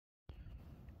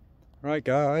Right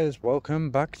guys, welcome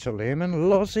back to Liam and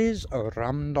Loz's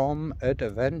Random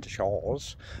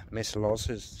Adventures. Miss Loz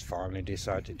has finally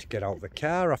decided to get out of the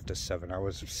car after 7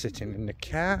 hours of sitting in the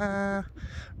car,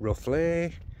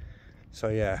 roughly. So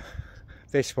yeah,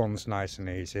 this one's nice and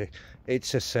easy.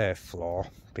 It's a safe floor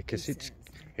because it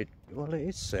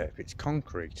is safe, it's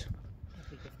concrete.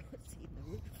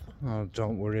 Oh,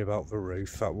 don't worry about the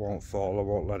roof, that won't fall, I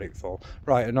won't let it fall.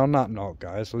 Right, and on that note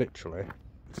guys, literally,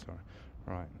 sorry,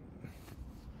 right.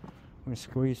 Let me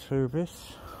squeeze through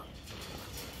this.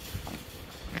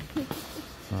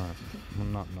 Right,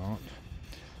 on that note,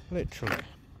 literally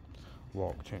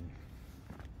walked in.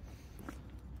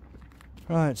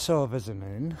 Right, so there's an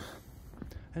in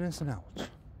and there's an out.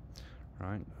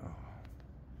 Right, oh.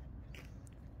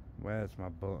 Where's my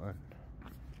button?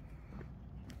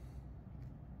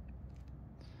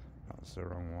 That's the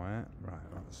wrong way.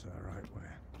 Right, that's the right way.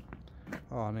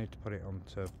 Oh, I need to put it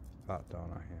onto that,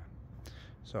 don't I? Here.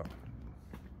 So.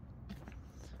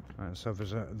 Right, so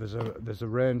there's a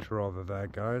Range Rover there,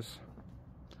 guys.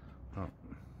 Oh.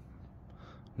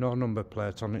 No number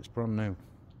plate on it, it's brand new.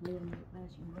 Liam,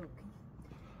 there's your mug.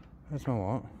 There's my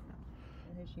what?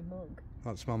 There's your mug.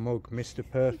 That's my mug, Mr.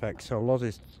 Perfect. So Loz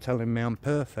is telling me I'm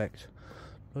perfect.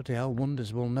 Bloody hell,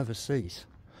 wonders will never cease.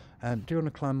 Do you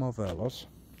want to climb over there, Loz?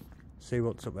 See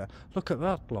what's up there. Look at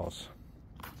that, Loz.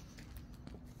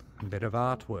 A bit of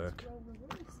artwork.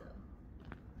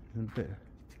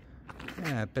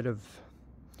 A bit of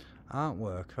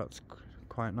artwork. That's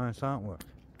quite nice artwork.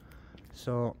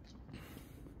 So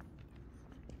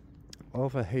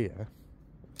over here,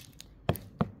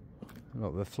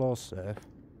 look, the floor's safe.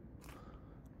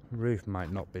 The roof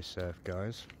might not be safe,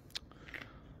 guys.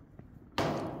 Oh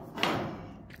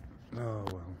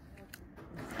well.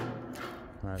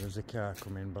 Right, there's a car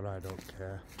coming, but I don't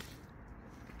care.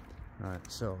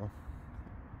 Right, so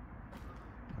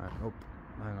right, oh,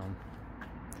 hang on.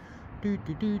 So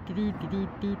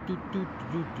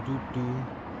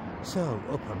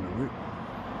up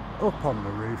on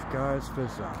the roof, guys,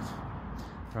 there's that.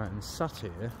 Right, and sat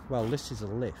here, well, this is a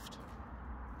lift.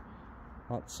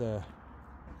 That's a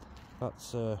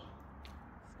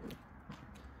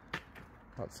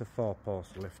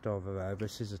 4-post lift over there.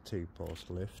 This is a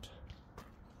 2-post lift.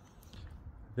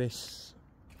 This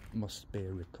must be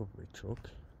a recovery truck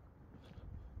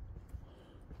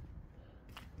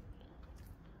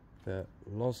that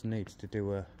Loz needs to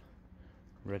do a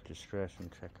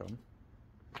registration check on.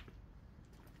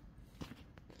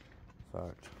 In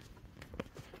fact,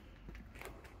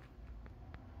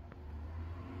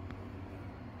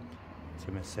 it's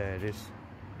a Mercedes.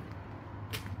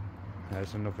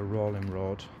 There's another rolling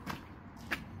road.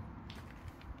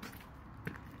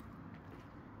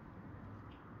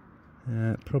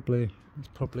 It's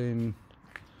probably in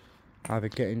either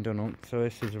getting done up. So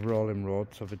this is a rolling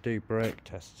road, so they do brake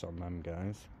tests on them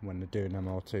guys when they're doing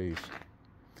MOTs.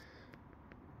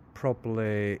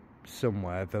 Probably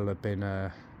somewhere there'll have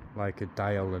been like a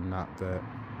dial and that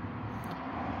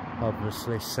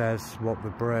obviously says what the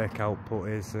brake output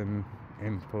is and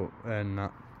input and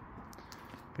that.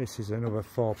 This is another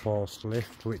 4-post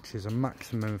lift, which is a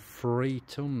maximum 3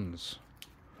 tons.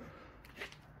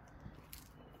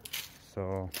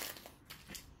 So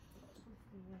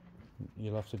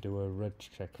you'll have to do a reg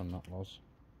check on that, Loz,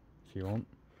 if you want.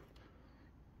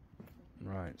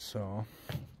 Right, so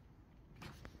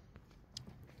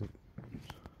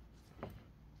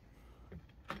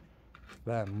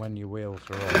then when your wheels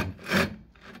are on,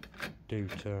 do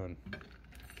turn,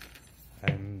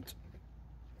 and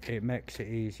it makes it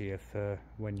easier for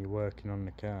when you're working on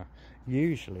the car.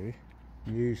 Usually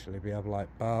we have like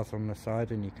bars on the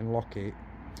side and you can lock it,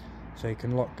 so you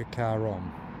can lock the car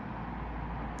on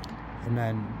and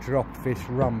then drop this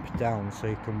ramp down so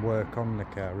you can work on the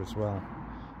car as well.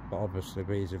 But obviously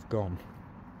these have gone.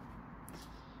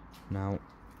 Now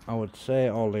I would say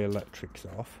all the electrics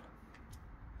off.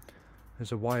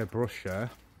 There's a wire brush there.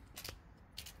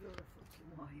 You're a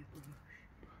fucking wire brush.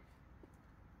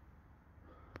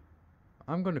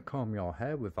 I'm going to comb your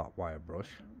hair with that wire brush.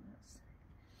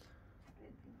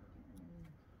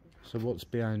 So what's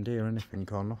behind here? Anything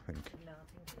or nothing? No, I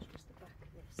think it's just the back of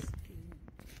this.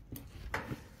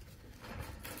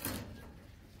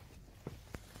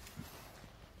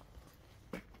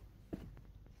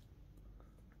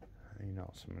 You know,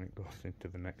 something that goes into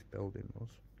the next building was.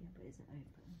 Yeah, but is it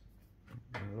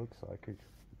open? It looks like it's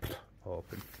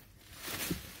open.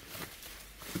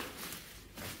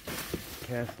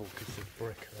 Careful, because there's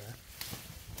brick there.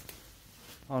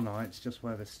 Oh no, it's just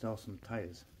where there's still some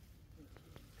tyres.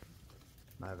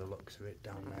 By the looks of it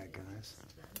down there, guys.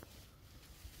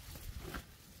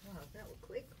 Wow, that was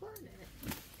quick, wasn't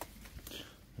it?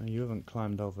 You haven't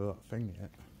climbed over that thing yet.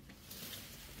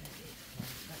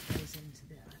 That goes into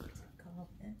the Arctic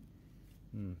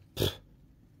carpet.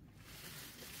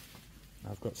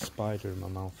 I've got spider in my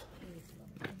mouth.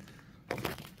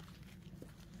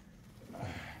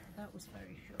 That was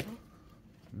very short.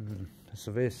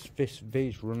 So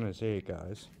these runners here,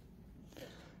 guys,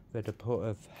 they'd have put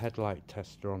a headlight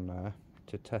tester on there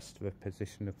to test the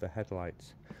position of the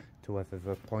headlights to whether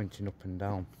they're pointing up and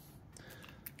down.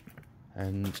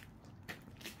 And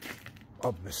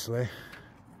obviously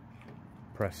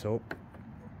press up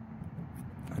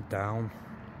and down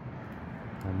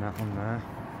and that on there.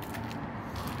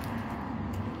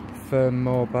 Firm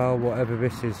mobile, whatever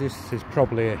this is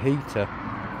probably a heater.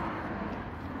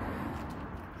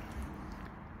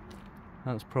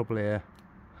 That's probably a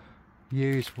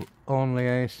use only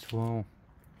A12.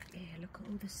 Yeah, look at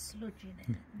all the sludge in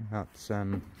it. That's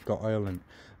got oil in it.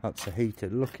 That's a heater.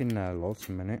 Look in there, lots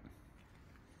a minute.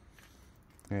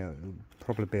 Yeah, it'll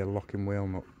probably be a locking wheel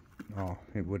nut. Oh,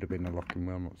 it would have been a locking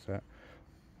wheel nut set.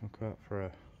 Look at that for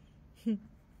a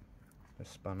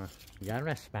spanner. You're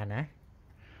a spanner.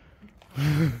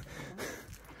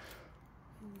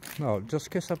 No, just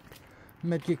because I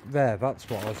made you there, that's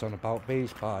what I was on about.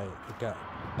 These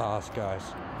bars, guys.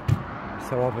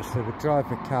 So obviously we drive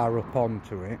the car up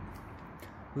onto it,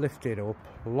 lift it up,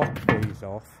 lock these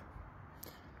off,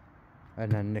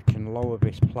 and then they can lower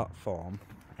this platform,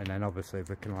 and then obviously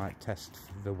we can like test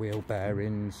the wheel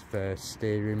bearings, the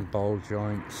steering ball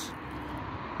joints,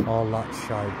 all that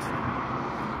shite.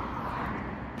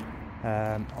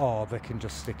 Or they can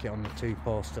just stick it on the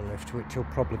 2-poster lift, which will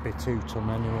probably be 2 ton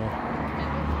anyway.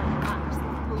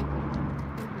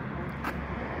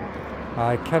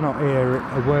 I cannot hear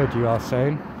a word you are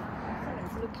saying.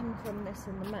 Looking from this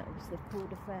in the maps, they've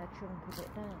pulled a fair chunk of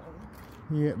it down.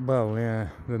 Yeah, well, yeah,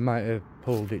 they might have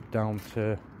pulled it down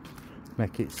to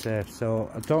make it safe. So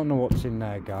I don't know what's in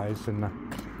there, guys, and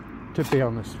to be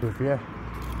honest with you,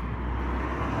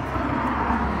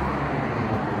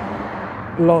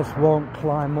 Loz won't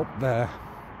climb up there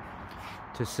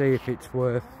to see if it's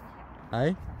worth,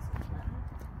 eh?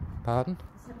 Pardon?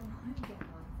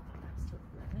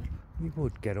 You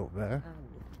would get up there.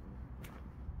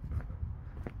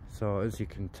 So as you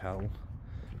can tell,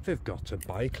 they've got a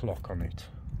bike lock on it.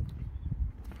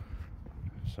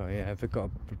 So yeah, have they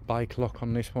got a bike lock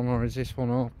on this one, or is this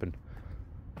one open?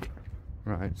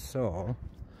 Right, so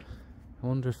I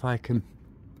wonder if I can...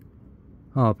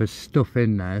 Oh, there's stuff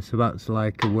in there, so that's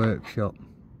like a workshop.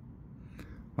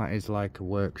 That is like a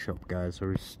workshop, guys.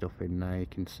 There is stuff in there. You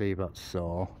can see that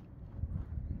saw.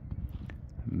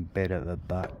 A bit at the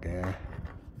back there.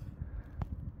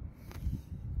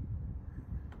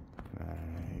 There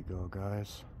you go,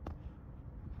 guys.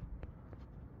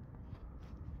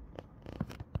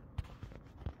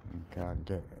 Can't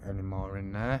get any more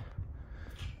in there.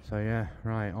 So yeah,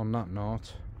 right, on that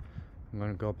note, I'm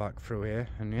going to go back through here,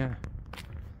 and yeah,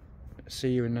 see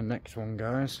you in the next one,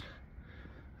 guys.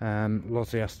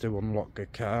 Lozzie has to unlock the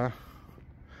car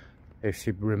if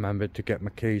she remembered to get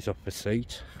my keys off the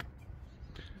seat.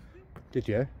 Did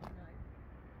you?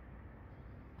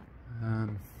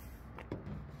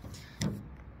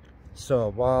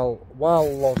 So while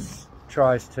Loz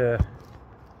tries to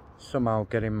somehow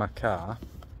get in my car,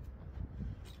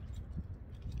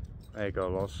 there you go,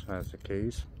 Loz, there's the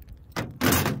keys.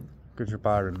 Good job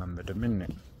I remembered them, isn't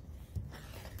it?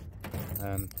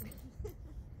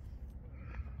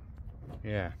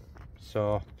 Yeah,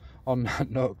 so on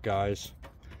that note, guys,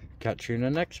 catch you in the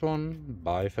next one.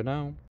 Bye for now.